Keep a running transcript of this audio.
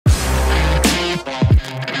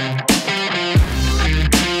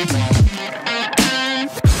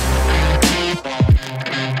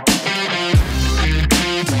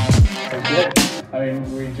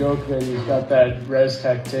good. He's got that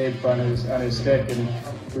Rezztek tape on his stick, and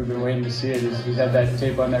we've been waiting to see it. He's had that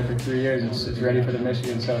tape on there for 3 years. It's ready for the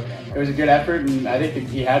Michigan, so it was a good effort, and I think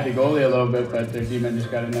he had the goalie a little bit, but their D-man just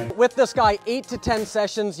got in there. With this guy, 8 to 10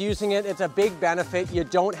 sessions using it, it's a big benefit. You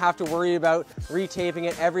don't have to worry about retaping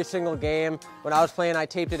it every single game. When I was playing, I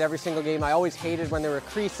taped it every single game. I always hated when there were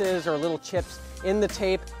creases or little chips in the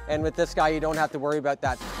tape, and with this guy, you don't have to worry about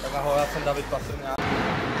that.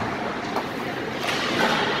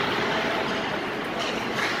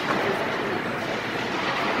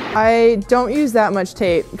 I don't use that much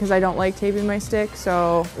tape because I don't like taping my stick,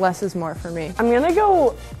 so less is more for me. I'm gonna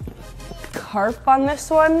go carp on this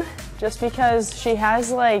one just because she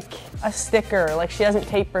has like a sticker, like she doesn't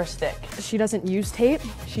tape her stick. She doesn't use tape,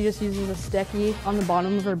 she just uses a sticky on the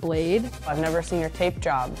bottom of her blade. I've never seen her tape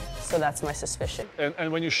job, so that's my suspicion.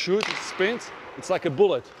 And when you shoot, it spins, it's like a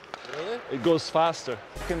bullet. Really? It goes faster.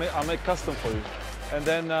 I'll make custom for you. And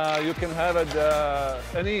then you can have it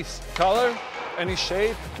any color, any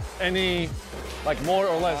shape, any, like more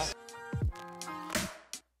or less.